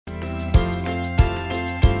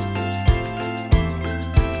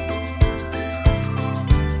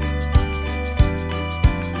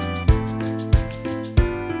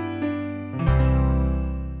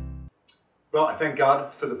Well, I thank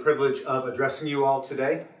God for the privilege of addressing you all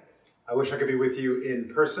today. I wish I could be with you in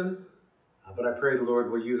person, but I pray the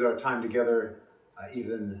Lord will use our time together,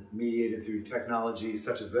 even mediated through technology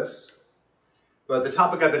such as this. But the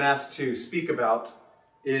topic I've been asked to speak about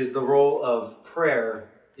is the role of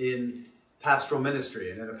prayer in pastoral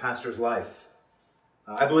ministry and in a pastor's life.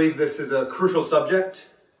 I believe this is a crucial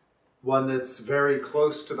subject, one that's very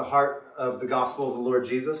close to the heart of the gospel of the Lord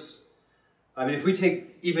Jesus. I mean, if we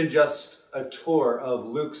take even just a tour of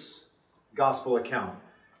Luke's gospel account,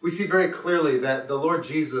 we see very clearly that the Lord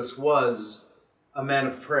Jesus was a man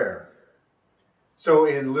of prayer. So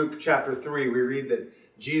in Luke chapter 3, we read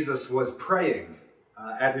that Jesus was praying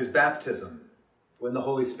at his baptism when the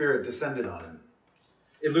Holy Spirit descended on him.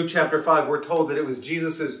 In Luke chapter 5, we're told that it was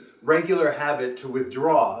Jesus' regular habit to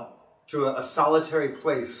withdraw to a solitary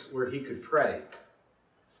place where he could pray.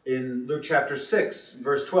 In Luke chapter 6,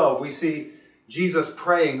 verse 12, we see Jesus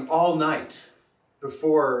praying all night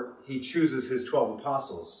before he chooses his 12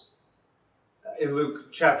 apostles. In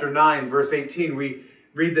Luke chapter 9, verse 18, we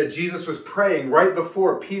read that Jesus was praying right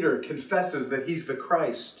before Peter confesses that he's the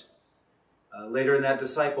Christ. Later in that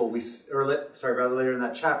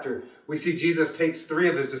chapter, we see Jesus takes 3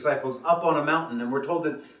 of his disciples up on a mountain, and we're told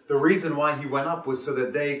that the reason why he went up was so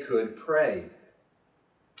that they could pray.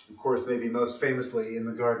 Of course, maybe most famously in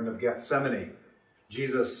the Garden of Gethsemane,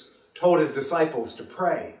 Jesus told his disciples to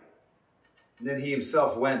pray. And then he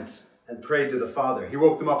himself went and prayed to the Father. He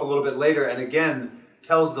woke them up a little bit later and again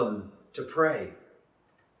tells them to pray.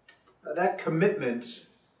 That commitment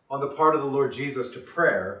on the part of the Lord Jesus to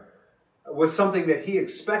prayer was something that he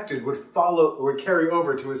expected would carry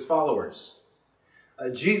over to his followers.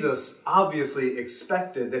 Jesus obviously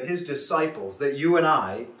expected that his disciples, that you and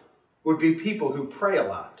I, would be people who pray a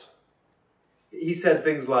lot. He said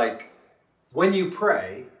things like, when you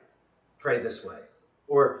pray this way.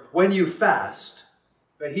 Or when you fast,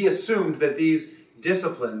 but he assumed that these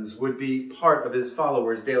disciplines would be part of his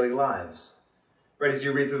followers' daily lives. Right, as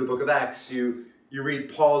you read through the book of Acts, you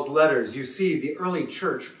read Paul's letters, you see the early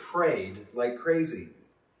church prayed like crazy.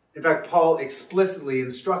 In fact, Paul explicitly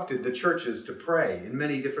instructed the churches to pray in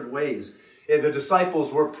many different ways. The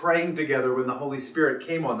disciples were praying together when the Holy Spirit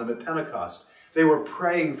came on them at Pentecost. They were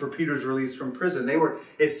praying for Peter's release from prison. They were,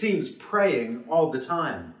 it seems, praying all the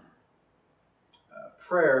time.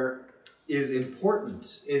 Prayer is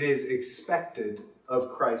important. It is expected of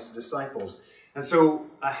Christ's disciples. And so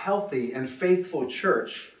a healthy and faithful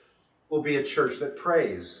church will be a church that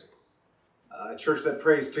prays. A church that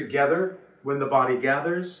prays together when the body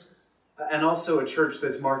gathers, and also a church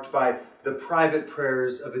that's marked by the private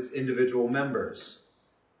prayers of its individual members.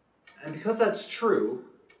 And because that's true,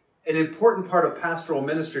 an important part of pastoral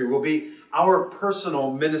ministry will be our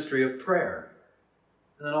personal ministry of prayer.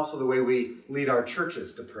 And then also the way we lead our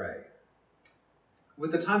churches to pray.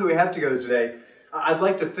 With the time that we have together today, I'd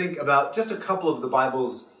like to think about just a couple of the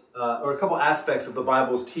Bible's, or a couple aspects of the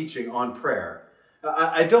Bible's teaching on prayer.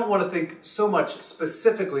 I don't want to think so much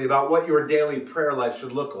specifically about what your daily prayer life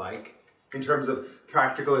should look like in terms of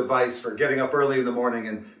practical advice for getting up early in the morning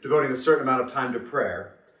and devoting a certain amount of time to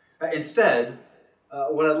prayer. Instead,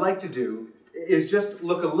 what I'd like to do is just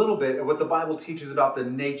look a little bit at what the Bible teaches about the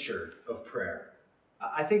nature of prayer.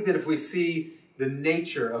 I think that if we see the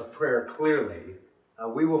nature of prayer clearly,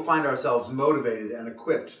 we will find ourselves motivated and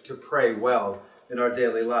equipped to pray well in our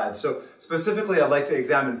daily lives. So specifically, I'd like to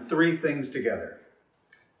examine 3 things together.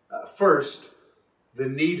 First, the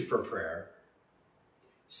need for prayer.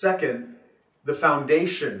 Second, the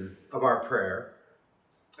foundation of our prayer.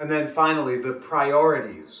 And then finally, the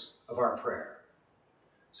priorities of our prayer.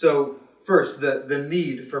 So first, the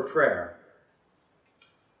need for prayer.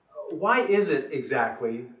 Why is it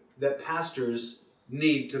exactly that pastors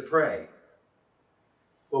need to pray?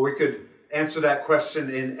 Well, we could answer that question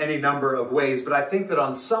in any number of ways, but I think that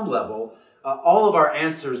on some level, all of our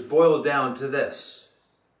answers boil down to this.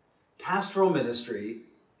 Pastoral ministry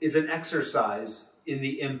is an exercise in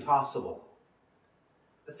the impossible.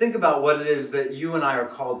 Think about what it is that you and I are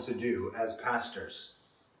called to do as pastors.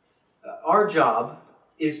 Our job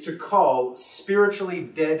is to call spiritually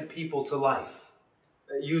dead people to life,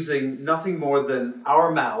 using nothing more than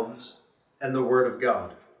our mouths and the Word of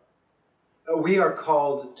God. We are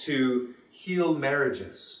called to heal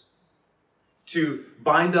marriages, to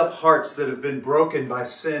bind up hearts that have been broken by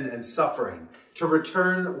sin and suffering, to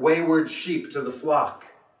return wayward sheep to the flock,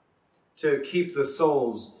 to keep the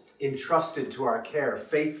souls entrusted to our care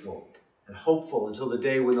faithful and hopeful until the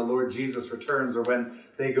day when the Lord Jesus returns or when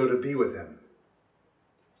they go to be with him.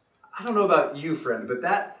 I don't know about you, friend, but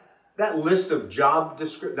that list of job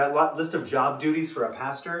duties for a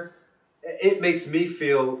pastor it makes me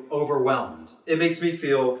feel overwhelmed. It makes me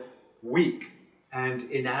feel weak and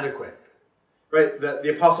inadequate. Right?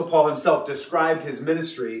 The Apostle Paul himself described his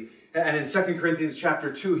ministry, and in 2 Corinthians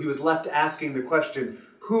chapter 2, he was left asking the question,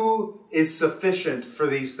 who is sufficient for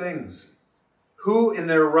these things? Who in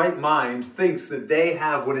their right mind thinks that they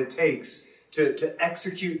have what it takes to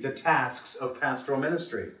execute the tasks of pastoral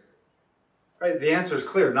ministry? Right? The answer is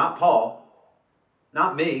clear. Not Paul,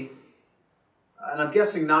 not me, and I'm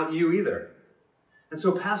guessing not you either. And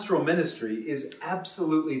so pastoral ministry is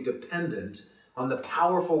absolutely dependent on the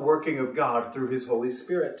powerful working of God through his Holy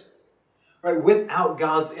Spirit. Right? Without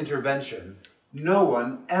God's intervention, no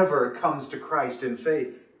one ever comes to Christ in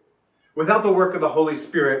faith. Without the work of the Holy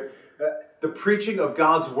Spirit, the preaching of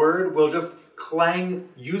God's word will just clang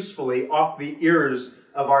usefully off the ears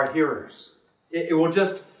of our hearers. It will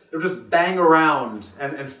just bang around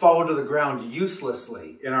and fall to the ground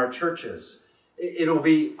uselessly in our churches. It'll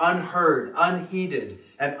be unheard, unheeded,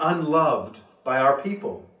 and unloved by our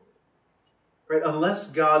people. Right?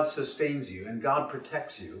 Unless God sustains you and God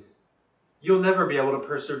protects you, you'll never be able to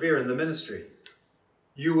persevere in the ministry.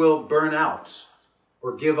 You will burn out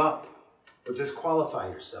or give up or disqualify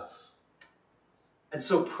yourself. And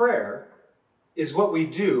so prayer is what we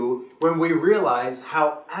do when we realize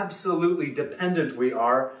how absolutely dependent we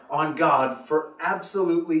are on God for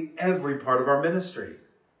absolutely every part of our ministry.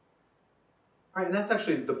 Right? And that's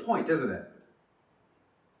actually the point, isn't it?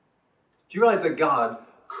 Do you realize that God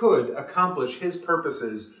could accomplish his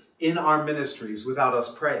purposes in our ministries without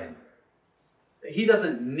us praying? He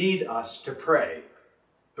doesn't need us to pray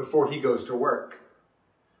before he goes to work.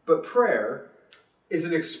 But prayer is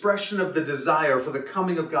an expression of the desire for the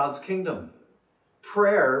coming of God's kingdom.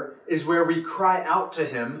 Prayer is where we cry out to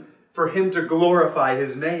him for him to glorify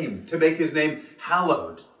his name, to make his name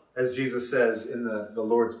hallowed, as Jesus says in the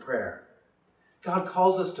Lord's Prayer. God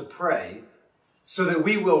calls us to pray so that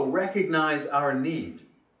we will recognize our need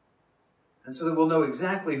and so that we'll know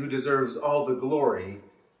exactly who deserves all the glory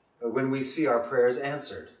when we see our prayers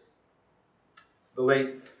answered. The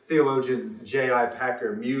late theologian J.I.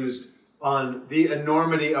 Packer mused on the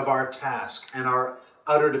enormity of our task and our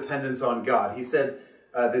utter dependence on God. He said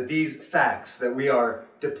that these facts, that we are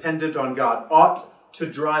dependent on God, ought to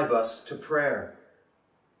drive us to prayer.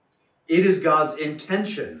 It is God's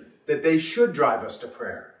intention that they should drive us to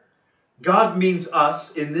prayer. God means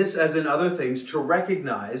us, in this as in other things, to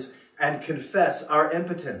recognize and confess our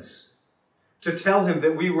impotence, to tell him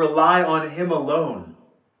that we rely on him alone,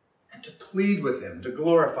 and to plead with him to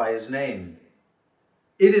glorify his name.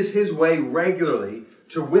 It is his way regularly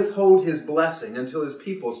to withhold his blessing until his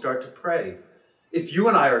people start to pray. If you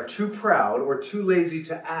and I are too proud or too lazy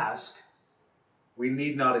to ask, we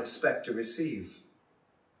need not expect to receive.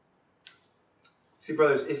 See,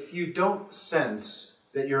 brothers, if you don't sense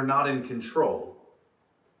that you're not in control,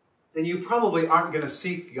 then you probably aren't going to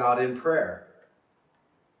seek God in prayer.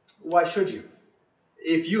 Why should you?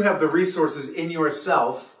 If you have the resources in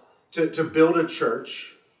yourself to build a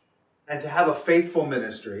church and to have a faithful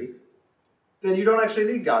ministry, then you don't actually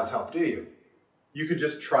need God's help, do you? You can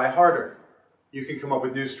just try harder. You can come up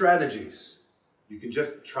with new strategies. You can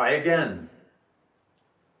just try again.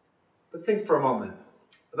 But think for a moment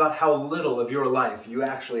about how little of your life you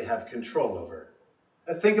actually have control over.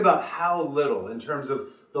 Think about how little, in terms of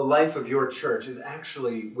the life of your church, is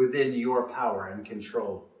actually within your power and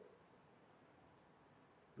control.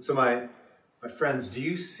 So my friends, do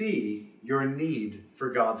you see your need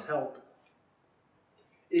for God's help?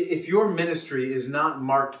 If your ministry is not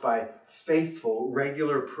marked by faithful,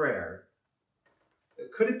 regular prayer,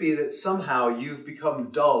 could it be that somehow you've become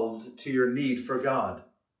dulled to your need for God?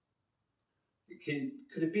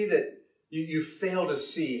 Could it be that you fail to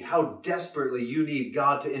see how desperately you need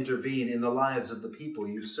God to intervene in the lives of the people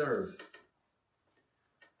you serve?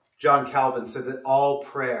 John Calvin said that all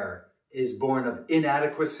prayer is born of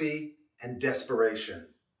inadequacy and desperation.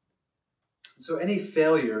 So any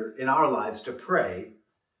failure in our lives to pray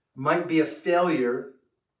might be a failure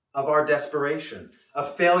of our desperation, a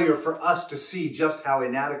failure for us to see just how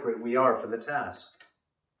inadequate we are for the task.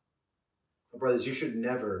 But brothers, you should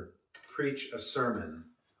never preach a sermon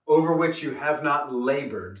over which you have not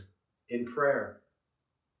labored in prayer.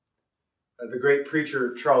 The great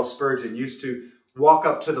preacher Charles Spurgeon used to walk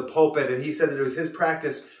up to the pulpit, and he said that it was his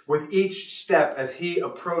practice with each step as he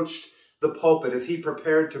approached the pulpit, as he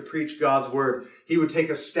prepared to preach God's word, he would take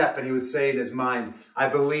a step and he would say in his mind, I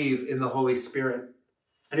believe in the Holy Spirit.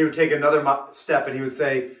 And he would take another step and he would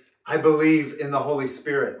say, I believe in the Holy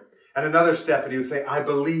Spirit. And another step and he would say, I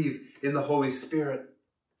believe in the Holy Spirit.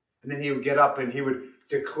 And then he would get up and he would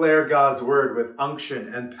declare God's word with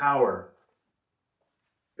unction and power.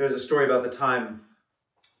 There's a story about the time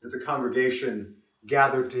that the congregation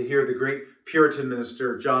gathered to hear the great Puritan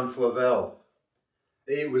minister John Flavel.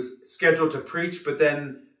 He was scheduled to preach, but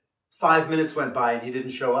then 5 minutes went by and he didn't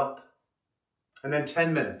show up. And then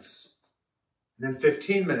 10 minutes. And then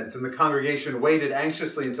 15 minutes. And the congregation waited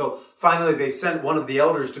anxiously until finally they sent one of the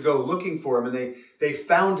elders to go looking for him. And they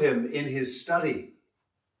found him in his study.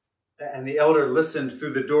 And the elder listened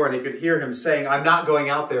through the door and he could hear him saying, "I'm not going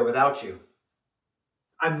out there without you.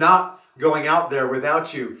 I'm not going out there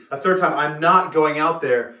without you." A third time, "I'm not going out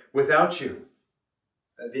there without you."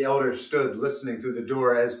 The elder stood listening through the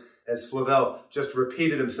door as Flavel just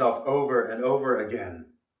repeated himself over and over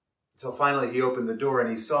again. Until finally he opened the door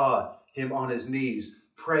and he saw him on his knees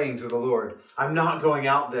praying to the Lord. "I'm not going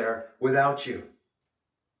out there without you."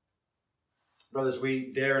 Brothers,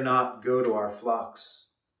 we dare not go to our flocks.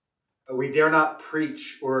 We dare not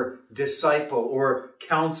preach or disciple or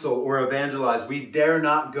counsel or evangelize. We dare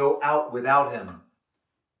not go out without him.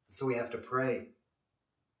 So we have to pray.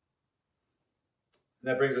 And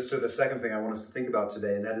that brings us to the second thing I want us to think about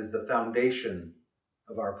today, and that is the foundation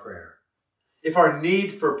of our prayer. If our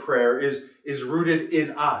need for prayer is rooted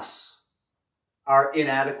in us, our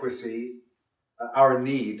inadequacy, our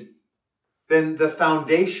need, then the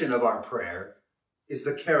foundation of our prayer is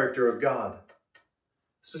the character of God.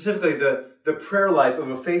 Specifically, the prayer life of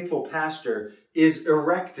a faithful pastor is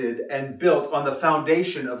erected and built on the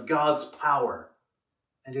foundation of God's power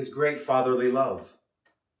and his great fatherly love.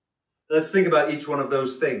 Let's think about each one of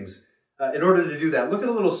those things. In order to do that, look at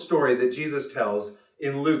a little story that Jesus tells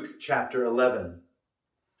in Luke chapter 11.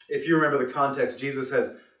 If you remember the context, Jesus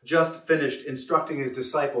has just finished instructing his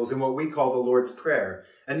disciples in what we call the Lord's Prayer.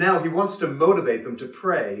 And now he wants to motivate them to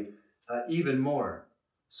pray even more.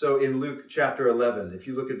 So in Luke chapter 11, if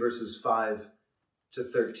you look at verses 5 to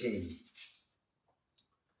 13,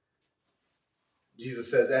 Jesus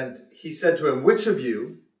says, "And he said to him, 'Which of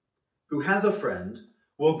you who has a friend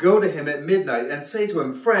will go to him at midnight and say to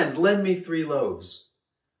him, "Friend, lend me 3 loaves,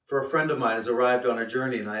 for a friend of mine has arrived on a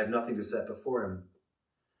journey and I have nothing to set before him."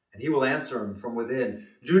 And he will answer him from within,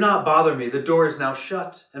 "Do not bother me, the door is now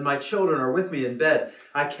shut, and my children are with me in bed.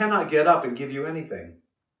 I cannot get up and give you anything."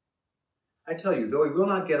 I tell you, though he will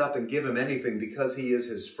not get up and give him anything because he is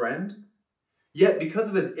his friend, yet because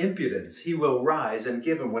of his impudence he will rise and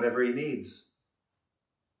give him whatever he needs.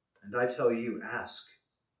 And I tell you, ask,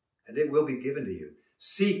 and it will be given to you.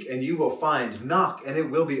 Seek, and you will find. Knock, and it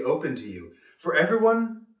will be opened to you. For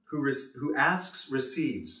everyone who asks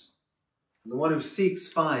receives, and the one who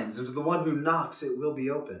seeks finds, and to the one who knocks it will be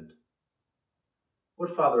opened. What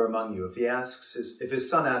father among you, if his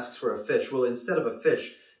son asks for a fish, will instead of a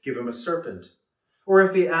fish give him a serpent? Or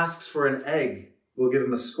if he asks for an egg, will give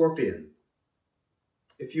him a scorpion?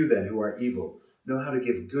 If you then, who are evil, know how to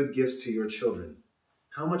give good gifts to your children,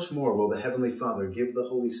 how much more will the Heavenly Father give the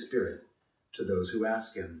Holy Spirit to those who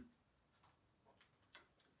ask him?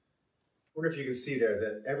 I wonder if you can see there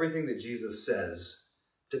that everything that Jesus says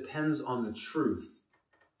depends on the truth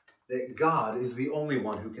that God is the only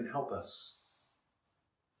one who can help us.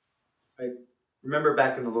 Right? Remember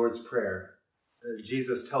back in the Lord's Prayer,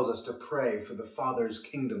 Jesus tells us to pray for the Father's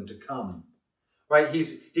kingdom to come. Right?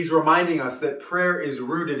 He's reminding us that prayer is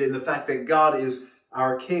rooted in the fact that God is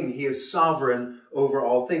our King. He is sovereign over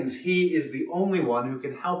all things. He is the only one who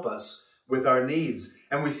can help us with our needs.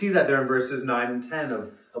 And we see that there in verses 9 and 10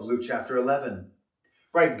 of Luke chapter 11.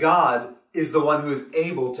 Right? God is the one who is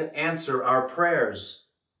able to answer our prayers.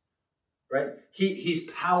 Right? He's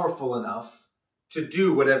powerful enough to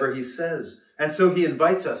do whatever he says. And so he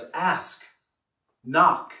invites us, ask,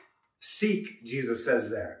 knock, seek, Jesus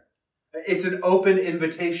says there. It's an open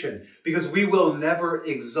invitation because we will never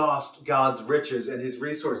exhaust God's riches and his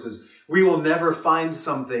resources. We will never find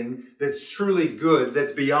something that's truly good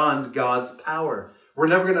that's beyond God's power. We're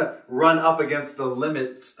never going to run up against the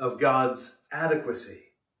limits of God's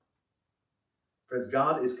adequacy. Friends,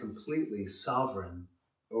 God is completely sovereign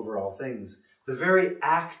over all things. The very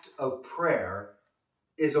act of prayer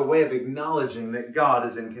is a way of acknowledging that God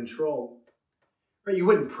is in control. Right? You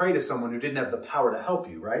wouldn't pray to someone who didn't have the power to help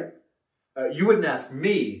you, right? You wouldn't ask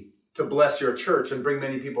me to bless your church and bring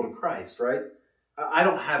many people to Christ, right? I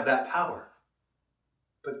don't have that power.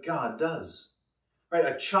 But God does. Right?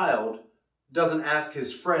 A child doesn't ask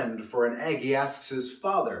his friend for an egg. He asks his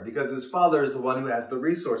father because his father is the one who has the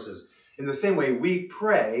resources. In the same way, we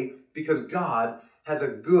pray because God has a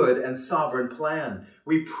good and sovereign plan.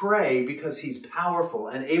 We pray because he's powerful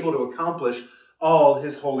and able to accomplish all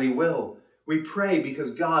his holy will. We pray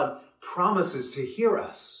because God promises to hear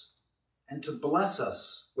us and to bless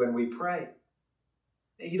us when we pray.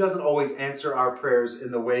 He doesn't always answer our prayers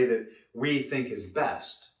in the way that we think is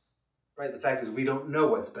best. Right? The fact is we don't know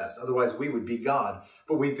what's best. Otherwise, we would be God.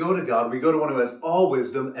 But we go to God. We go to one who has all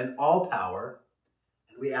wisdom and all power,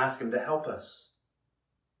 and we ask him to help us.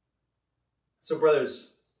 So,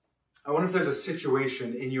 brothers, I wonder if there's a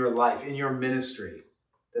situation in your life, in your ministry,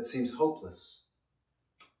 that seems hopeless.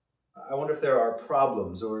 I wonder if there are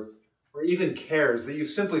problems or even cares that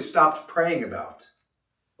you've simply stopped praying about.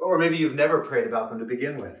 Or maybe you've never prayed about them to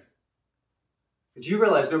begin with. But you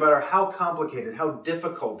realize no matter how complicated, how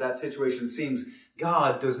difficult that situation seems,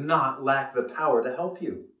 God does not lack the power to help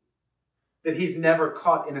you. That he's never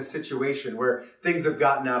caught in a situation where things have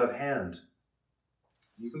gotten out of hand.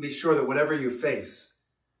 You can be sure that whatever you face,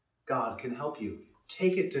 God can help you.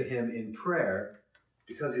 Take it to him in prayer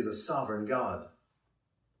because he's a sovereign God.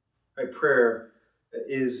 Right? Prayer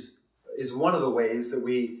is one of the ways that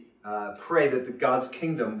we pray that God's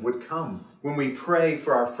kingdom would come. When we pray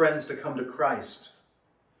for our friends to come to Christ.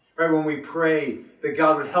 Right? When we pray that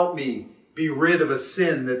God would help me be rid of a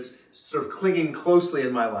sin that's sort of clinging closely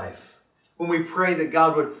in my life. When we pray that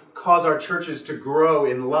God would cause our churches to grow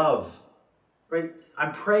in love. Right?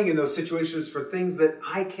 I'm praying in those situations for things that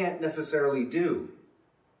I can't necessarily do.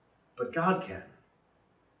 But God can.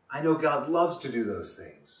 I know God loves to do those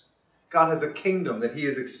things. God has a kingdom that he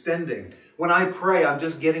is extending. When I pray, I'm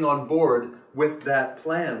just getting on board with that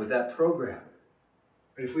plan, with that program.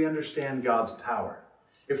 But if we understand God's power,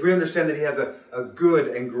 if we understand that he has a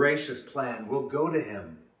good and gracious plan, we'll go to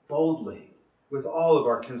him boldly with all of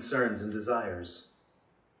our concerns and desires.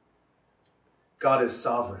 God is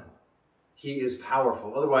sovereign. He is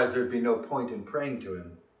powerful. Otherwise, there'd be no point in praying to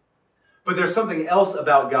him. But there's something else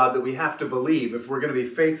about God that we have to believe if we're going to be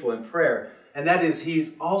faithful in prayer. And that is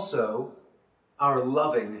he's also our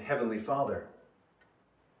loving Heavenly Father.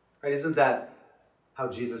 Right? Isn't that how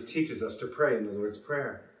Jesus teaches us to pray in the Lord's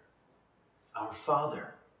Prayer? Our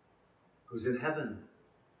Father, who's in heaven.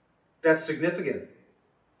 That's significant.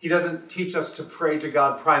 He doesn't teach us to pray to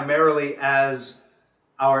God primarily as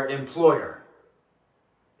our employer,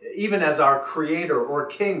 even as our creator or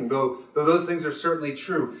king, though those things are certainly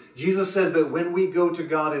true. Jesus says that when we go to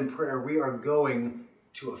God in prayer, we are going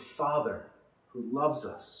to a Father who loves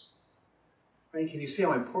us. Right? Can you see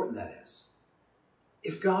how important that is?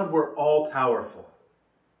 If God were all-powerful,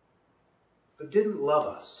 but didn't love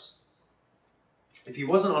us, if he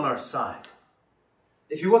wasn't on our side,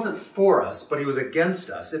 if he wasn't for us, but he was against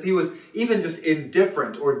us, if he was even just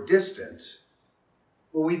indifferent or distant,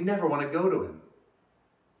 well, we'd never want to go to him.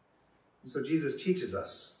 And so Jesus teaches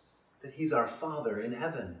us that he's our Father in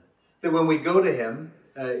heaven. That when we go to him,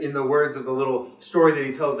 in the words of the little story that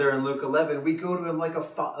he tells there in Luke 11, we go to him like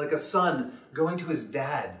a son going to his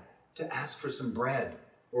dad to ask for some bread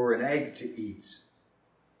or an egg to eat.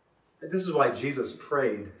 And this is why Jesus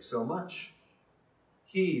prayed so much.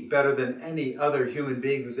 He, better than any other human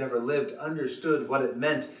being who's ever lived, understood what it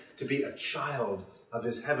meant to be a child of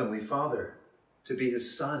his heavenly Father, to be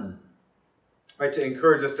his son. Right, to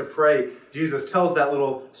encourage us to pray, Jesus tells that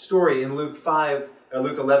little story in Luke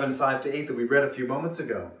 11, 5-8 that we read a few moments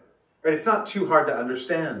ago. Right, it's not too hard to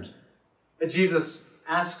understand. Jesus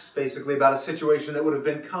asks basically about a situation that would have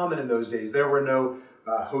been common in those days. There were no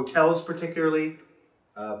hotels particularly.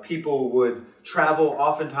 People would travel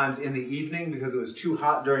oftentimes in the evening because it was too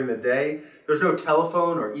hot during the day. There's no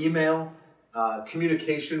telephone or email.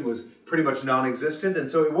 Communication was pretty much non-existent, and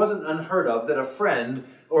so it wasn't unheard of that a friend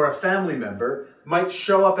or a family member might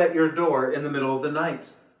show up at your door in the middle of the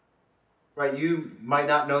night. Right? You might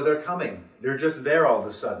not know they're coming. They're just there all of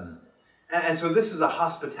a sudden. And so this is a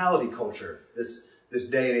hospitality culture, this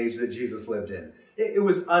day and age that Jesus lived in. It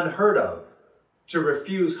was unheard of to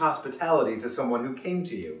refuse hospitality to someone who came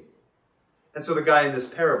to you. And so the guy in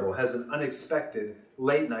this parable has an unexpected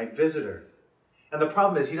late-night visitor. And the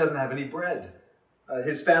problem is he doesn't have any bread.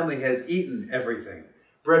 His family has eaten everything.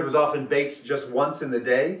 Bread was often baked just once in the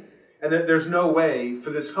day, and there's no way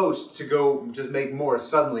for this host to go just make more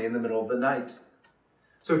suddenly in the middle of the night.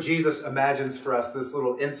 So Jesus imagines for us this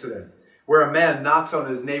little incident where a man knocks on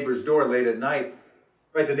his neighbor's door late at night.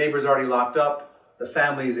 Right, the neighbor's already locked up, the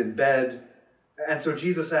family's in bed, and so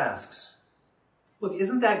Jesus asks, look,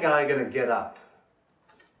 isn't that guy going to get up?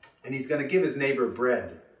 And he's going to give his neighbor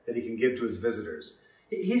bread that he can give to his visitors.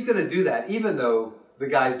 He's going to do that even though the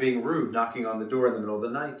guy's being rude, knocking on the door in the middle of the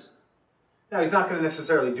night. Now, he's not going to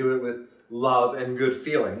necessarily do it with love and good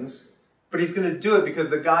feelings, but he's going to do it because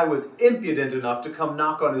the guy was impudent enough to come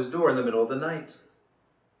knock on his door in the middle of the night.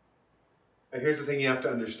 Now, here's the thing you have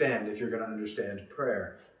to understand if you're going to understand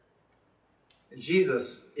prayer.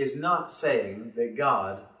 Jesus is not saying that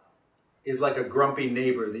God is like a grumpy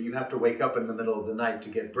neighbor that you have to wake up in the middle of the night to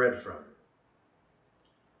get bread from.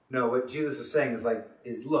 No, what Jesus is saying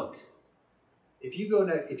is look, if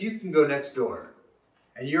you can go next door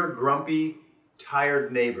and your grumpy,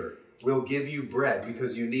 tired neighbor will give you bread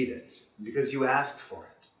because you need it, because you asked for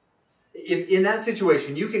it. If in that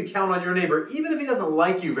situation you can count on your neighbor, even if he doesn't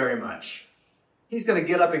like you very much, he's going to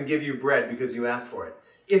get up and give you bread because you asked for it.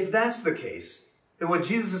 If that's the case, then what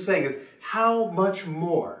Jesus is saying is, how much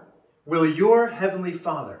more will your heavenly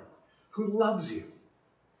Father, who loves you,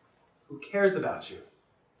 who cares about you,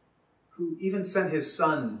 who even sent his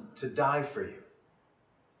Son to die for you,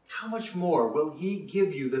 how much more will he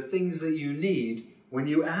give you the things that you need when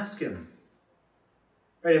you ask him?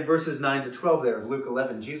 Right, in verses 9 to 12 there of Luke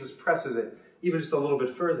 11, Jesus presses it even just a little bit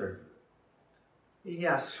further. He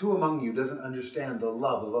asks, who among you doesn't understand the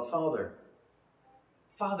love of a father?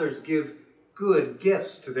 Fathers give good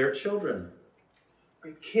gifts to their children.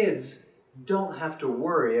 Right? Kids don't have to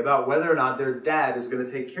worry about whether or not their dad is going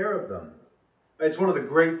to take care of them. Right? It's one of the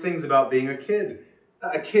great things about being a kid.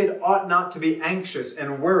 A kid ought not to be anxious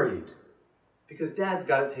and worried because dad's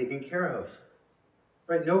got it taken care of.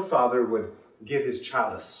 Right? No father would give his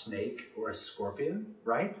child a snake or a scorpion,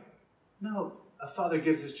 right? No, a father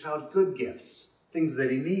gives his child good gifts, things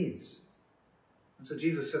that he needs. And so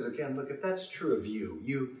Jesus says again, look, if that's true of you,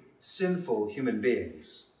 you sinful human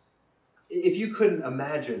beings, if you couldn't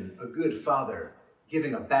imagine a good father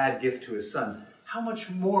giving a bad gift to his son, how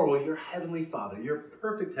much more will your heavenly Father, your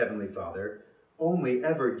perfect heavenly Father, only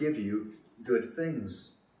ever give you good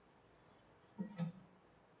things?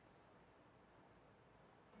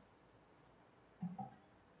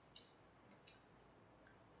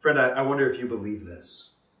 Friend, I wonder if you believe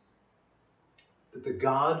this, that the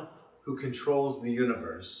God who controls the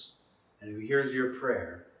universe and who hears your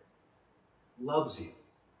prayer loves you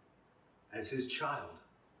as his child.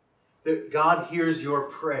 That God hears your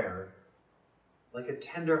prayer like a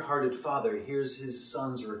tender-hearted father hears his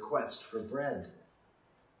son's request for bread.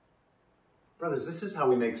 Brothers, this is how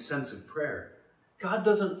we make sense of prayer. God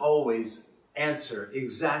doesn't always answer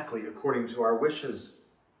exactly according to our wishes.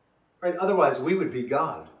 Right? Otherwise, we would be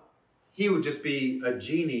God. He would just be a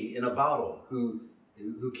genie in a bottle who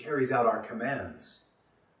carries out our commands.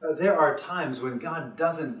 There are times when God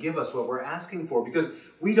doesn't give us what we're asking for because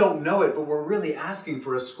we don't know it, but we're really asking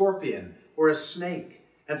for a scorpion or a snake.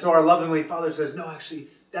 And so our lovingly Father says, no, actually,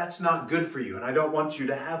 that's not good for you, and I don't want you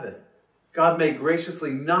to have it. God may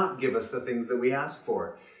graciously not give us the things that we ask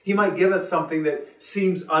for. He might give us something that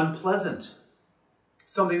seems unpleasant,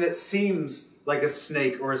 something that seems like a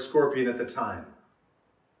snake or a scorpion at the time.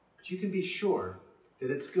 But you can be sure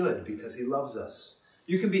that it's good because he loves us.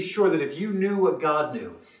 You can be sure that if you knew what God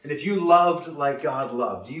knew, and if you loved like God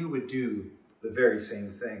loved, you would do the very same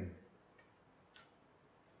thing.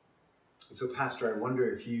 And so, Pastor, I wonder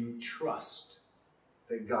if you trust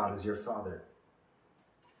that God is your Father.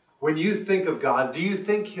 When you think of God, do you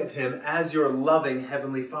think of him as your loving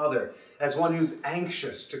Heavenly Father, as one who's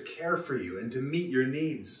anxious to care for you and to meet your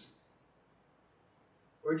needs?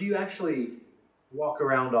 Or do you actually walk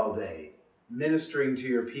around all day ministering to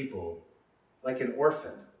your people like an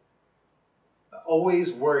orphan,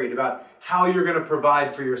 always worried about how you're going to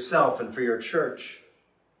provide for yourself and for your church?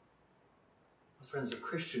 Well, friends, a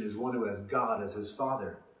Christian is one who has God as his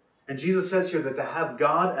Father. And Jesus says here that to have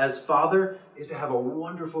God as Father is to have a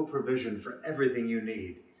wonderful provision for everything you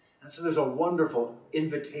need. And so there's a wonderful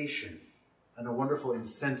invitation and a wonderful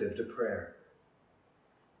incentive to prayer.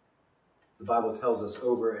 The Bible tells us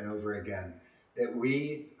over and over again that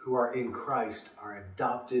we who are in Christ are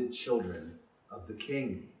adopted children of the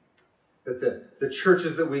King. That the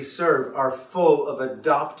churches that we serve are full of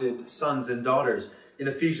adopted sons and daughters. In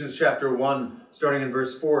Ephesians chapter 1, starting in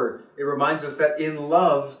verse 4, it reminds us that in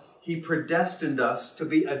love, he predestined us to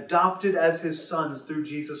be adopted as his sons through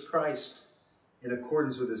Jesus Christ, in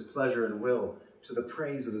accordance with his pleasure and will, to the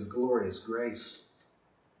praise of his glorious grace.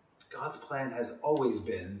 God's plan has always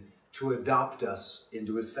been to adopt us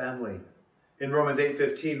into his family. In Romans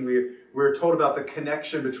 8:15, we're told about the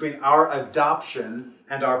connection between our adoption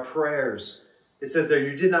and our prayers. It says there,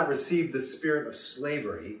 you did not receive the spirit of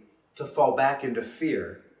slavery to fall back into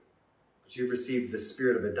fear, but you've received the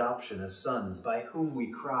spirit of adoption as sons, by whom we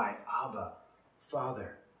cry, Abba,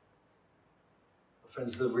 Father.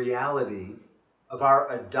 Friends, the reality of our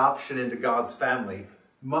adoption into God's family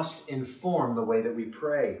must inform the way that we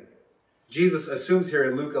pray. Jesus assumes here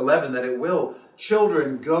in Luke 11 that it will.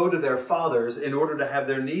 Children go to their fathers in order to have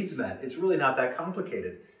their needs met. It's really not that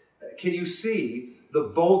complicated. Can you see the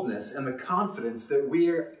boldness and the confidence that we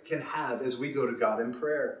can have as we go to God in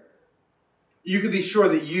prayer? You can be sure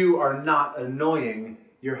that you are not annoying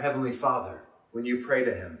your Heavenly Father when you pray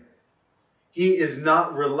to him. He is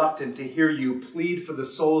not reluctant to hear you plead for the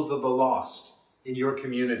souls of the lost in your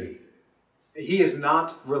community. He is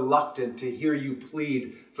not reluctant to hear you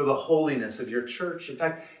plead for the holiness of your church. In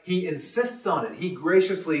fact, he insists on it. He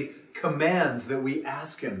graciously commands that we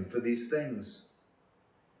ask him for these things.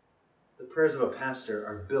 The prayers of a pastor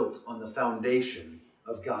are built on the foundation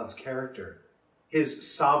of God's character,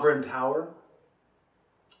 his sovereign power,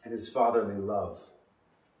 and his fatherly love.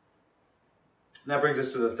 And that brings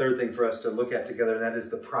us to the third thing for us to look at together, and that is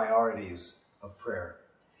the priorities of prayer.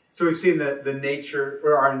 So we've seen the nature,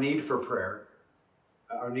 or our need for prayer.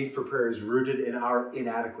 Our need for prayer is rooted in our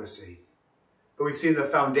inadequacy. But we've seen the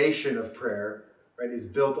foundation of prayer, right, is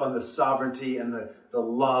built on the sovereignty and the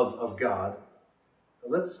love of God.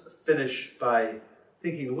 But let's finish by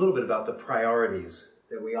thinking a little bit about the priorities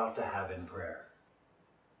that we ought to have in prayer.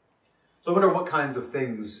 So I wonder what kinds of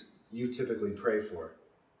things you typically pray for.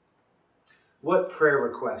 What prayer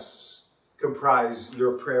requests comprise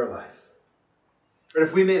your prayer life? But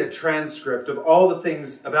if we made a transcript of all the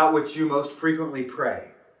things about which you most frequently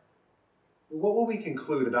pray, what will we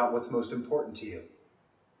conclude about what's most important to you?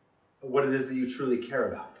 What it is that you truly care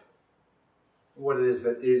about? What it is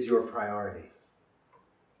that is your priority?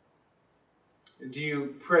 Do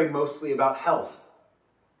you pray mostly about health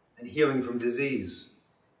and healing from disease?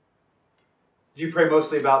 Do you pray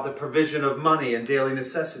mostly about the provision of money and daily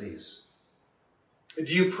necessities?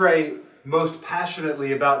 Do you pray most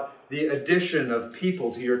passionately about the addition of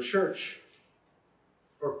people to your church,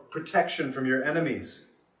 or protection from your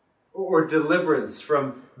enemies, or deliverance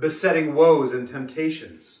from besetting woes and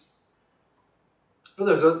temptations? But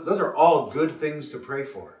those are all good things to pray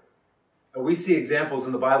for. And we see examples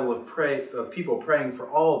in the Bible of people praying for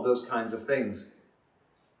all of those kinds of things.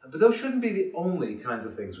 But those shouldn't be the only kinds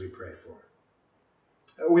of things we pray for.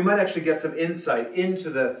 We might actually get some insight into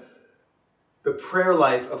the prayer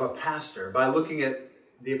life of a pastor by looking at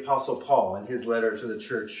the Apostle Paul in his letter to the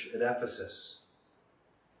church at Ephesus.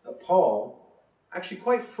 Paul, actually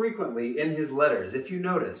quite frequently in his letters, if you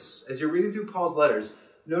notice, as you're reading through Paul's letters,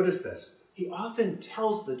 notice this. He often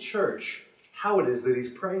tells the church how it is that he's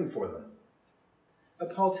praying for them.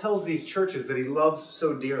 Paul tells these churches that he loves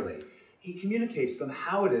so dearly. He communicates to them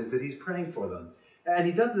how it is that he's praying for them. And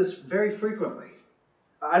he does this very frequently.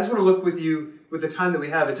 I just want to look with you, with the time that we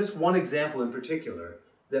have, at just one example in particular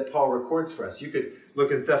that Paul records for us. You could look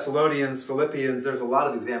in Thessalonians, Philippians, there's a lot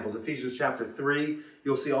of examples. Ephesians chapter 3,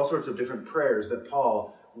 you'll see all sorts of different prayers that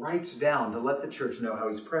Paul writes down to let the church know how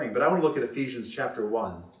he's praying. But I want to look at Ephesians chapter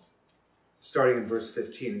 1, starting in verse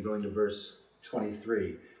 15 and going to verse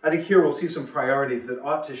 23. I think here we'll see some priorities that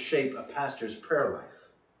ought to shape a pastor's prayer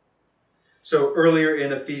life. So earlier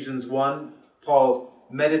in Ephesians 1, Paul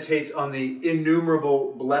meditates on the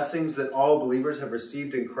innumerable blessings that all believers have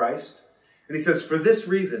received in Christ. And he says, for this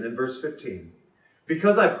reason, in verse 15,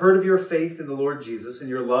 because I've heard of your faith in the Lord Jesus and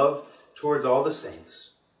your love towards all the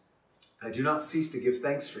saints, I do not cease to give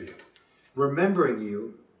thanks for you, remembering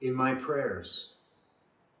you in my prayers,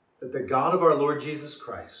 that the God of our Lord Jesus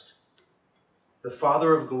Christ, the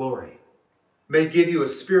Father of glory, may give you a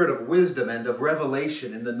spirit of wisdom and of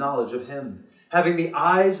revelation in the knowledge of him, having the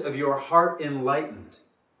eyes of your heart enlightened,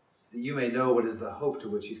 that you may know what is the hope to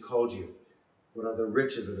which he's called you, what are the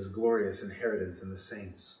riches of his glorious inheritance in the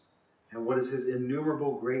saints, and what is his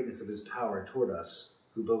innumerable greatness of his power toward us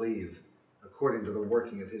who believe, according to the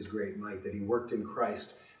working of his great might that he worked in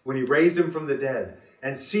Christ, when he raised him from the dead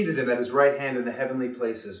and seated him at his right hand in the heavenly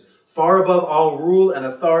places, far above all rule and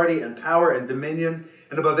authority and power and dominion,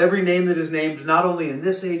 and above every name that is named, not only in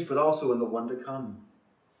this age, but also in the one to come.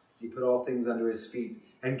 He put all things under his feet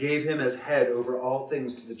and gave him as head over all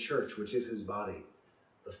things to the church, which is his body,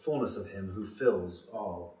 the fullness of him who fills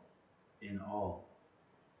all in all.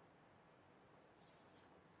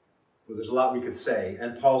 Well, there's a lot we could say,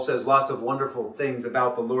 and Paul says lots of wonderful things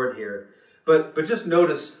about the Lord here, but just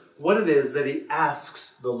notice what it is that he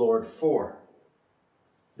asks the Lord for.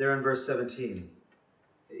 There in verse 17,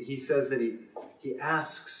 he says that he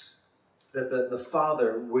asks that the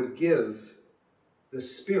Father would give the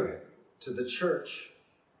Spirit to the church.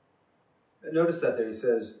 And notice that there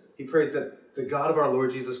he prays that the God of our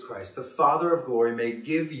Lord Jesus Christ, the Father of glory, may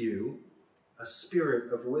give you a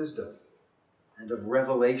spirit of wisdom and of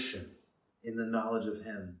revelation in the knowledge of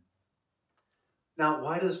him. Now,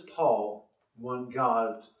 why does Paul want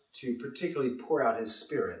God to particularly pour out his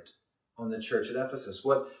Spirit on the church at Ephesus?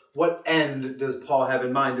 What end does Paul have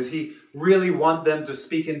in mind? Does he really want them to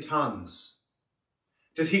speak in tongues?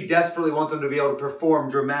 Does he desperately want them to be able to perform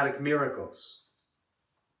dramatic miracles?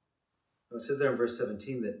 Well, it says there in verse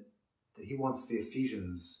 17 that he wants the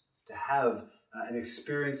Ephesians to have an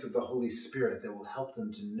experience of the Holy Spirit that will help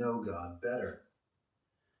them to know God better.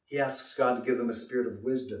 He asks God to give them a spirit of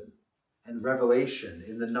wisdom and revelation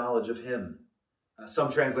in the knowledge of him.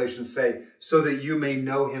 Some translations say, so that you may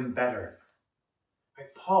know him better.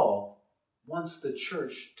 Right? Paul wants the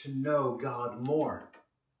church to know God more.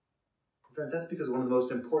 Friends, that's because one of the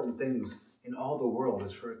most important things in all the world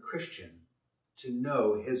is for a Christian to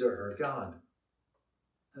know his or her God.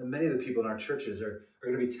 And many of the people in our churches are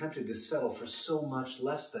going to be tempted to settle for so much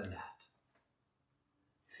less than that.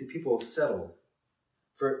 See, people settle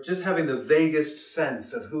for just having the vaguest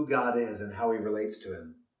sense of who God is and how he relates to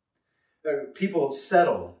him. People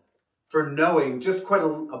settle for knowing just quite a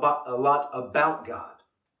lot about God.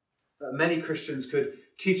 Many Christians could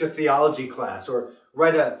teach a theology class or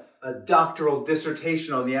write a doctoral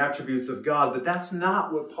dissertation on the attributes of God, but that's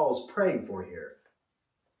not what Paul's praying for here.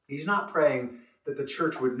 He's not praying that the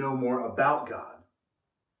church would know more about God,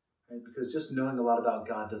 right? Because just knowing a lot about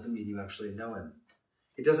God doesn't mean you actually know him.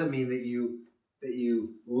 It doesn't mean that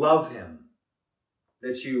you love him,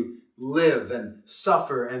 that you live and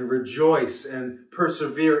suffer and rejoice and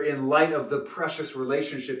persevere in light of the precious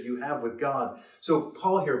relationship you have with God. So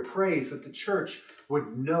Paul here prays that the church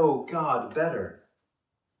would know God better.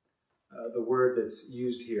 The word that's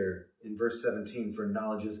used here in verse 17 for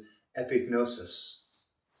knowledge is epignosis.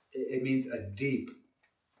 It means a deep,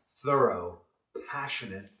 thorough,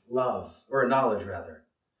 passionate love, or a knowledge rather.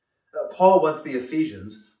 Paul wants the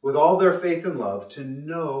Ephesians, with all their faith and love, to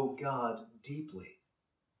know God deeply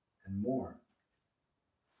and more.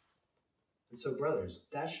 And so, brothers,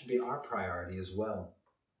 that should be our priority as well.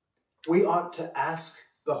 We ought to ask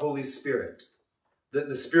the Holy Spirit,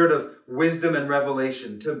 the Spirit of wisdom and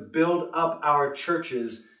revelation, to build up our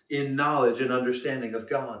churches in knowledge and understanding of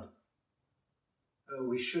God.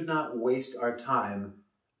 We should not waste our time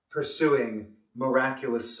pursuing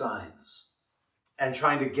miraculous signs and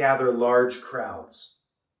trying to gather large crowds.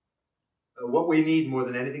 What we need more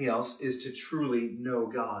than anything else is to truly know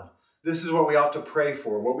God. This is what we ought to pray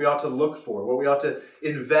for, what we ought to look for, what we ought to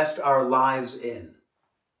invest our lives in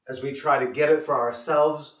as we try to get it for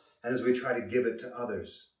ourselves and as we try to give it to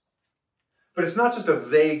others. But it's not just a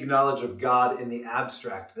vague knowledge of God in the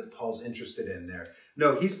abstract that Paul's interested in there.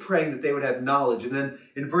 No, he's praying that they would have knowledge. And then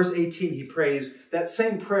in verse 18, he prays that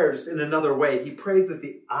same prayer just in another way. He prays that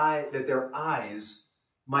their eyes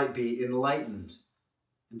might be enlightened.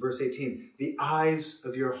 In verse 18, the eyes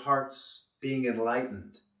of your hearts being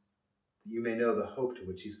enlightened, that you may know the hope to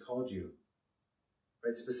which he's called you.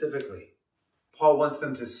 Right? Specifically, Paul wants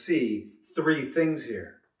them to see three things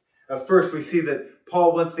here. First, we see that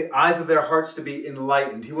Paul wants the eyes of their hearts to be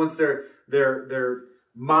enlightened. He wants their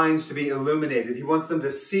minds to be illuminated. He wants them to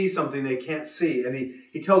see something they can't see. And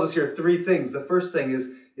he tells us here three things. The first thing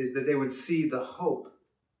is that they would see the hope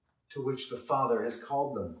to which the Father has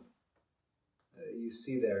called them. You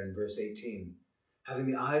see there in verse 18, having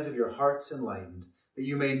the eyes of your hearts enlightened, that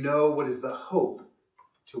you may know what is the hope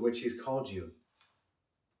to which he's called you.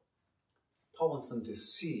 Paul wants them to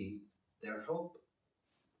see their hope.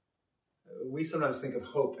 We sometimes think of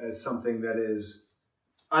hope as something that is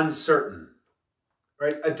uncertain,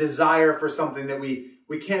 right? A desire for something that we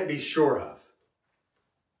can't be sure of.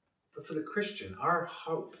 But for the Christian, our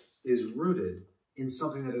hope is rooted in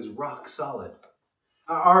something that is rock solid.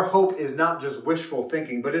 Our hope is not just wishful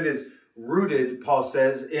thinking, but it is rooted, Paul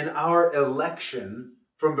says, in our election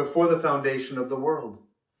from before the foundation of the world.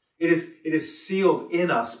 It is sealed in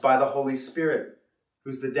us by the Holy Spirit,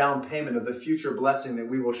 who's the down payment of the future blessing that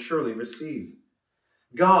we will surely receive.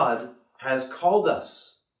 God has called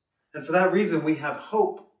us, and for that reason we have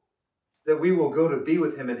hope that we will go to be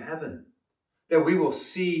with him in heaven, that we will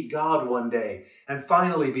see God one day and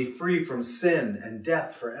finally be free from sin and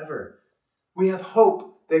death forever. We have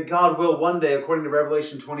hope that God will one day, according to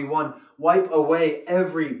Revelation 21, wipe away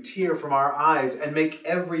every tear from our eyes and make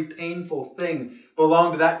every painful thing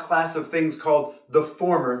belong to that class of things called the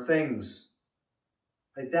former things.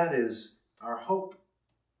 Right? That is our hope.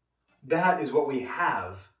 That is what we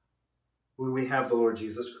have when we have the Lord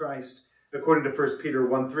Jesus Christ. According to 1 Peter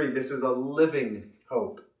 1:3, this is a living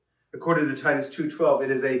hope. According to Titus 2:12,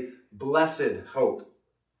 it is a blessed hope.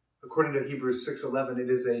 According to Hebrews 6:11, it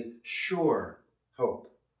is a sure hope.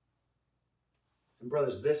 And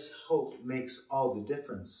brothers, this hope makes all the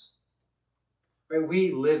difference. Right?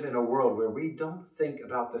 We live in a world where we don't think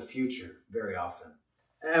about the future very often.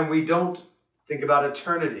 And we don't think about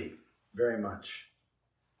eternity very much.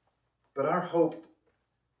 But our hope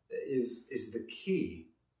is the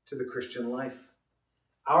key to the Christian life.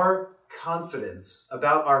 Our confidence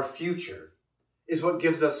about our future is what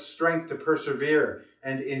gives us strength to persevere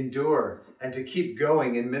and endure and to keep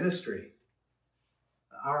going in ministry.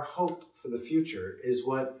 Our hope for the future is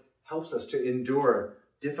what helps us to endure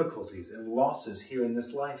difficulties and losses here in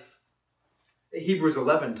this life. Hebrews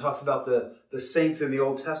 11 talks about the saints in the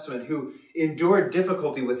Old Testament who endured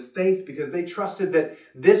difficulty with faith because they trusted that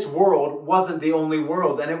this world wasn't the only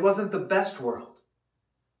world and it wasn't the best world.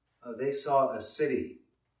 They saw a city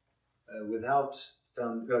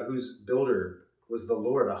whose builder was the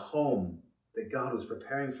Lord, a home that God was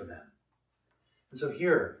preparing for them. And so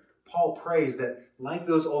here, Paul prays that, like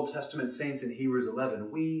those Old Testament saints in Hebrews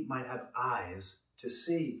 11, we might have eyes to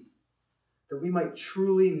see, that we might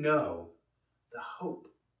truly know the hope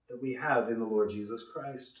that we have in the Lord Jesus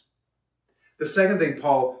Christ. The second thing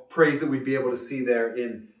Paul prays that we'd be able to see there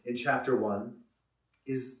in chapter 1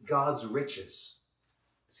 is God's riches.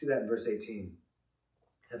 See that in verse 18.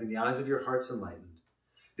 Having the eyes of your hearts enlightened,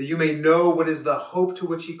 that you may know what is the hope to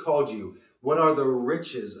which he called you, what are the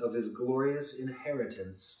riches of his glorious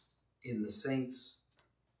inheritance in the saints.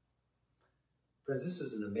 Friends, this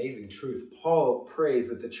is an amazing truth. Paul prays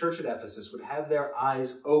that the church at Ephesus would have their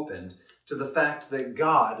eyes opened to the fact that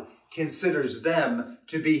God considers them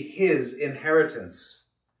to be his inheritance.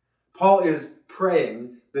 Paul is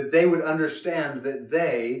praying that they would understand that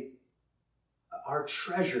they are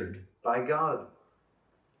treasured by God.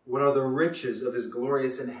 What are the riches of his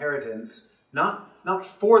glorious inheritance? Not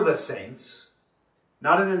for the saints,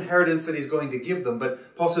 not an inheritance that he's going to give them,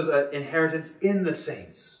 but Paul says an inheritance in the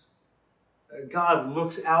saints. God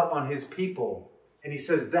looks out on his people and he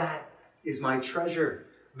says, that is my treasure.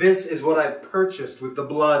 This is what I've purchased with the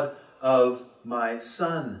blood of my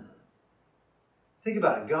Son. Think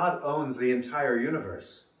about it. God owns the entire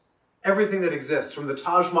universe. Everything that exists, from the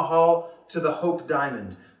Taj Mahal to the Hope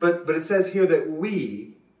Diamond. But it says here that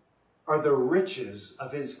we are the riches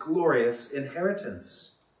of his glorious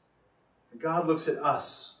inheritance. God looks at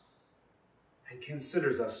us and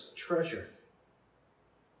considers us treasure.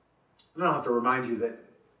 I don't have to remind you that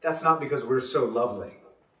that's not because we're so lovely.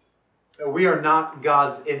 We are not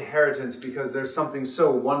God's inheritance because there's something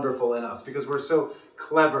so wonderful in us, because we're so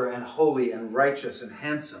clever and holy and righteous and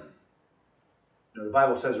handsome. No, the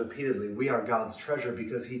Bible says repeatedly, we are God's treasure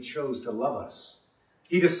because he chose to love us.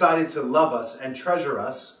 He decided to love us and treasure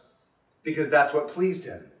us because that's what pleased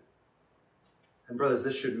him. And brothers,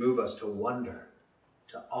 this should move us to wonder,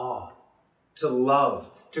 to awe, to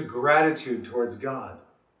love, to gratitude towards God.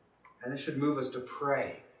 And it should move us to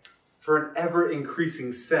pray for an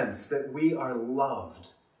ever-increasing sense that we are loved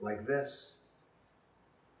like this.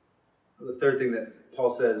 The third thing that Paul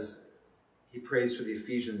says, he prays for the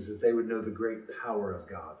Ephesians, that they would know the great power of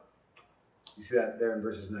God. You see that there in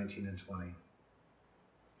verses 19 and 20.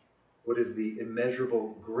 What is the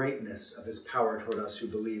immeasurable greatness of his power toward us who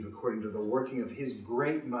believe, according to the working of his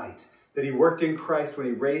great might, that he worked in Christ when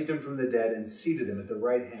he raised him from the dead and seated him at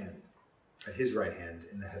his right hand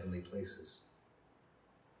in the heavenly places.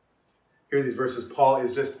 Here in these verses, Paul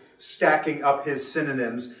is just stacking up his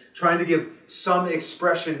synonyms, trying to give some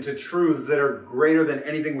expression to truths that are greater than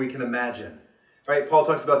anything we can imagine. Right? Paul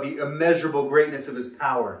talks about the immeasurable greatness of his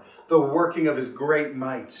power, the working of his great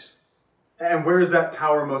might. And where is that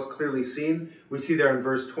power most clearly seen? We see there in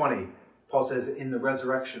verse 20. Paul says, in the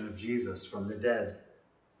resurrection of Jesus from the dead.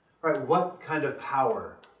 Right? What kind of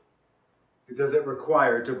power does it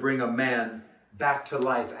require to bring a man back to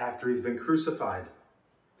life after he's been crucified?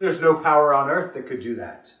 There's no power on earth that could do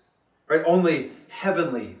that. Right? Only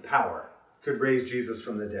heavenly power could raise Jesus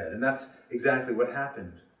from the dead. And that's exactly what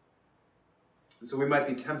happened. And so we might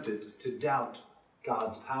be tempted to doubt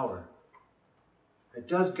God's power.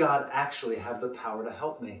 Does God actually have the power to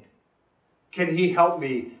help me? Can he help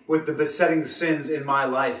me with the besetting sins in my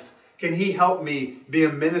life? Can he help me be a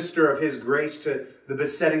minister of his grace to the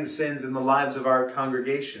besetting sins in the lives of our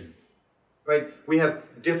congregation? Right? We have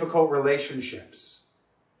difficult relationships.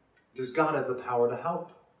 Does God have the power to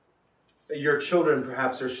help? Your children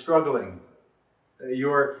perhaps are struggling.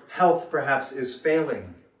 Your health perhaps is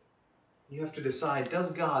failing. You have to decide,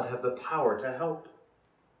 does God have the power to help?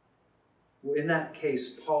 Well, in that case,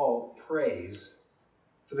 Paul prays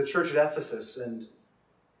for the church at Ephesus, and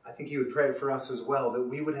I think he would pray for us as well, that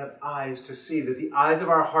we would have eyes to see, that the eyes of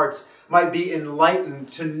our hearts might be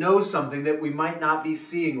enlightened to know something that we might not be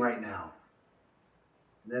seeing right now.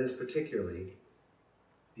 And that is particularly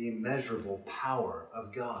the immeasurable power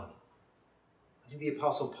of God. I think the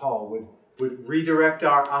Apostle Paul would redirect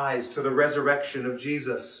our eyes to the resurrection of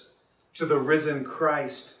Jesus, to the risen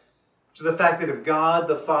Christ, to the fact that if God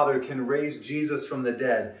the Father can raise Jesus from the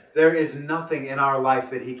dead, there is nothing in our life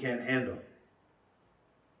that he can't handle.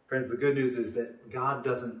 Friends, the good news is that God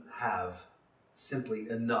doesn't have simply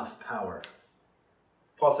enough power.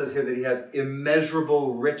 Paul says here that he has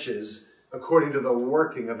immeasurable riches according to the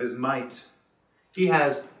working of his might. He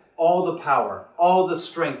has all the power, all the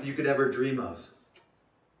strength you could ever dream of.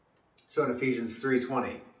 So in Ephesians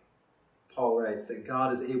 3:20, Paul writes that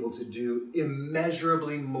God is able to do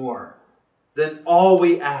immeasurably more than all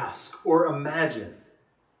we ask or imagine,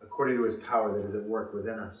 according to his power that is at work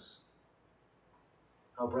within us.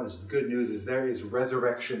 Oh, brothers, the good news is there is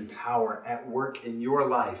resurrection power at work in your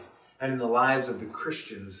life and in the lives of the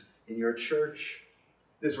Christians in your church.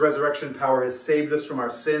 This resurrection power has saved us from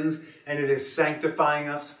our sins, and it is sanctifying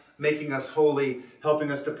us, making us holy,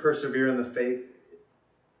 helping us to persevere in the faith.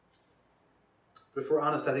 But if we're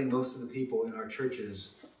honest, I think most of the people in our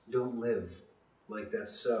churches don't live like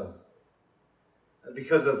that's so.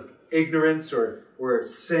 Because of ignorance or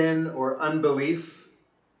sin or unbelief,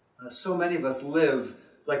 so many of us live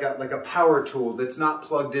like a power tool that's not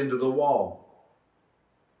plugged into the wall.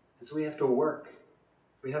 And so we have to work.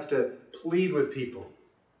 We have to plead with people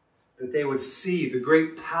that they would see the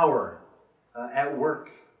great power at work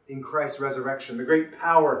in Christ's resurrection, the great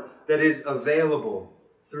power that is available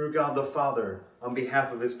through God the Father on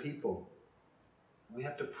behalf of his people. We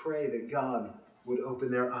have to pray that God would open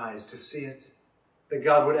their eyes to see it, that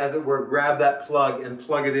God would, as it were, grab that plug and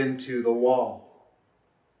plug it into the wall.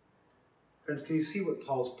 Friends, can you see what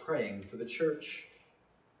Paul's praying for the church?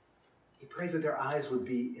 He prays that their eyes would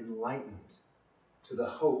be enlightened to the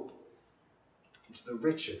hope and to the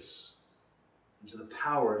riches and to the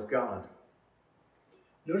power of God.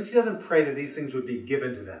 Notice he doesn't pray that these things would be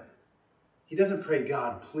given to them. He doesn't pray,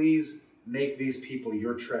 God, please make these people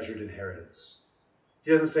your treasured inheritance.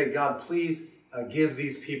 He doesn't say, God, please give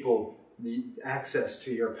these people the access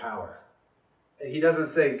to your power. He doesn't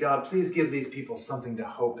say, God, please give these people something to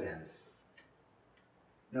hope in.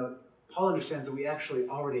 No, Paul understands that we actually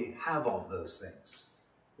already have all of those things.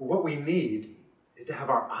 What we need is to have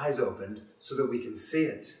our eyes opened so that we can see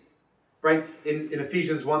it. Right? In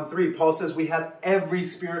Ephesians 1:3, Paul says we have every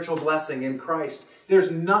spiritual blessing in Christ.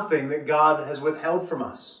 There's nothing that God has withheld from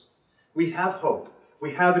us. We have hope.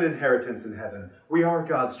 We have an inheritance in heaven. We are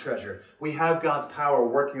God's treasure. We have God's power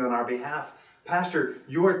working on our behalf. Pastor,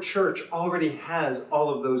 your church already has all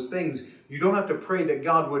of those things. You don't have to pray that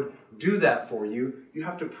God would do that for you. You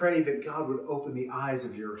have to pray that God would open the eyes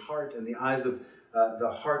of your heart and the eyes of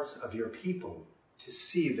the hearts of your people to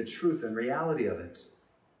see the truth and reality of it.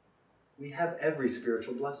 We have every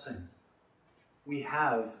spiritual blessing. We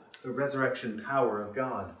have the resurrection power of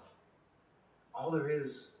God. All there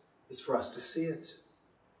is for us to see it.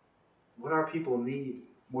 What our people need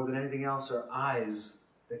more than anything else are eyes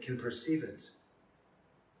that can perceive it.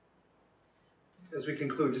 As we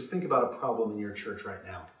conclude, just think about a problem in your church right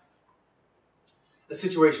now. A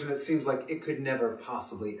situation that seems like it could never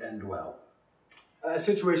possibly end well. A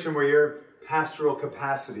situation where your pastoral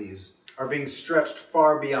capacities are being stretched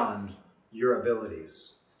far beyond your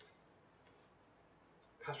abilities.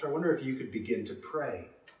 Pastor, I wonder if you could begin to pray,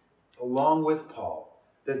 along with Paul,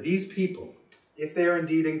 that these people, if they are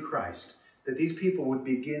indeed in Christ, that these people would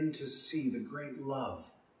begin to see the great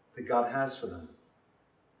love that God has for them.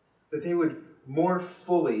 That they would more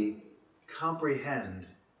fully comprehend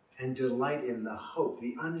and delight in the hope,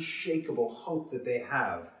 the unshakable hope that they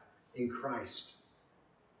have in Christ.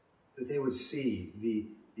 That they would see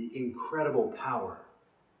the incredible power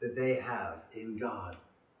that they have in God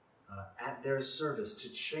at their service to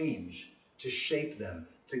change, to shape them,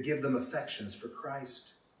 to give them affections for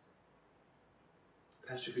Christ.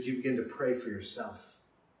 Pastor, could you begin to pray for yourself?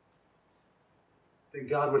 That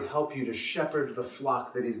God would help you to shepherd the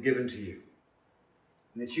flock that he's given to you.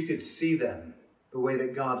 And that you could see them the way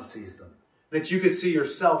that God sees them. That you could see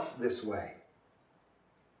yourself this way.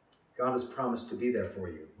 God has promised to be there for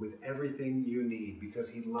you with everything you need because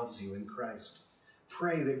he loves you in Christ.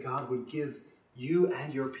 Pray that God would give you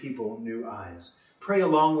and your people new eyes. Pray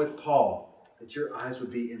along with Paul that your eyes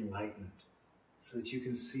would be enlightened so that you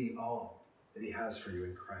can see all that he has for you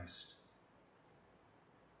in Christ.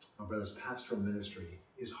 My brothers, pastoral ministry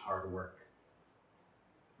is hard work.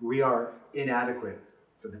 We are inadequate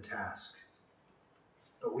for the task,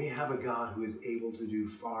 but we have a God who is able to do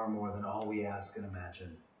far more than all we ask and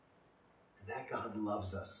imagine. And that God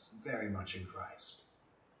loves us very much in Christ.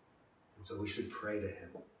 And so we should pray to him.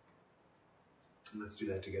 And let's do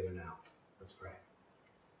that together now. Let's pray.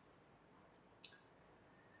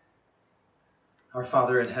 Our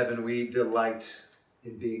Father in heaven, we delight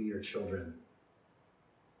in being your children.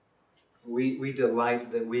 We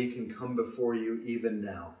delight that we can come before you even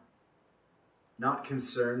now, not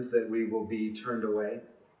concerned that we will be turned away,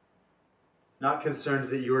 not concerned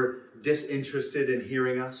that you're disinterested in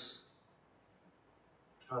hearing us.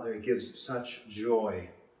 Father, it gives such joy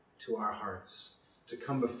to our hearts to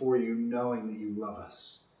come before you knowing that you love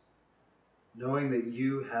us, knowing that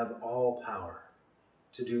you have all power,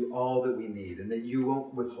 to do all that we need, and that you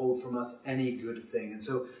won't withhold from us any good thing. And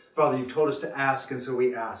so, Father, you've told us to ask, and so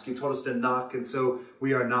we ask. You've told us to knock, and so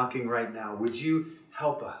we are knocking right now. Would you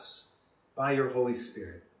help us by your Holy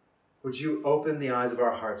Spirit? Would you open the eyes of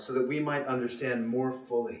our hearts so that we might understand more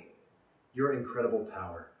fully your incredible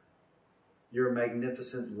power, your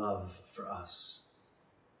magnificent love for us,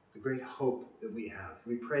 the great hope that we have.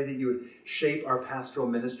 We pray that you would shape our pastoral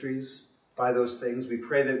ministries by those things. We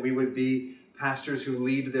pray that we would be pastors who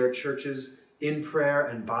lead their churches in prayer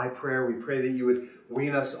and by prayer. We pray that you would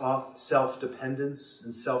wean us off self-dependence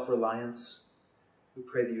and self-reliance. We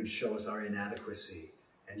pray that you'd show us our inadequacy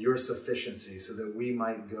and your sufficiency so that we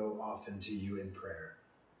might go often to you in prayer.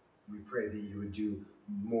 We pray that you would do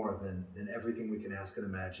more than everything we can ask and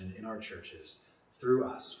imagine in our churches through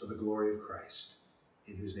us for the glory of Christ,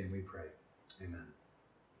 in whose name we pray. Amen.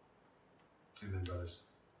 Amen, brothers.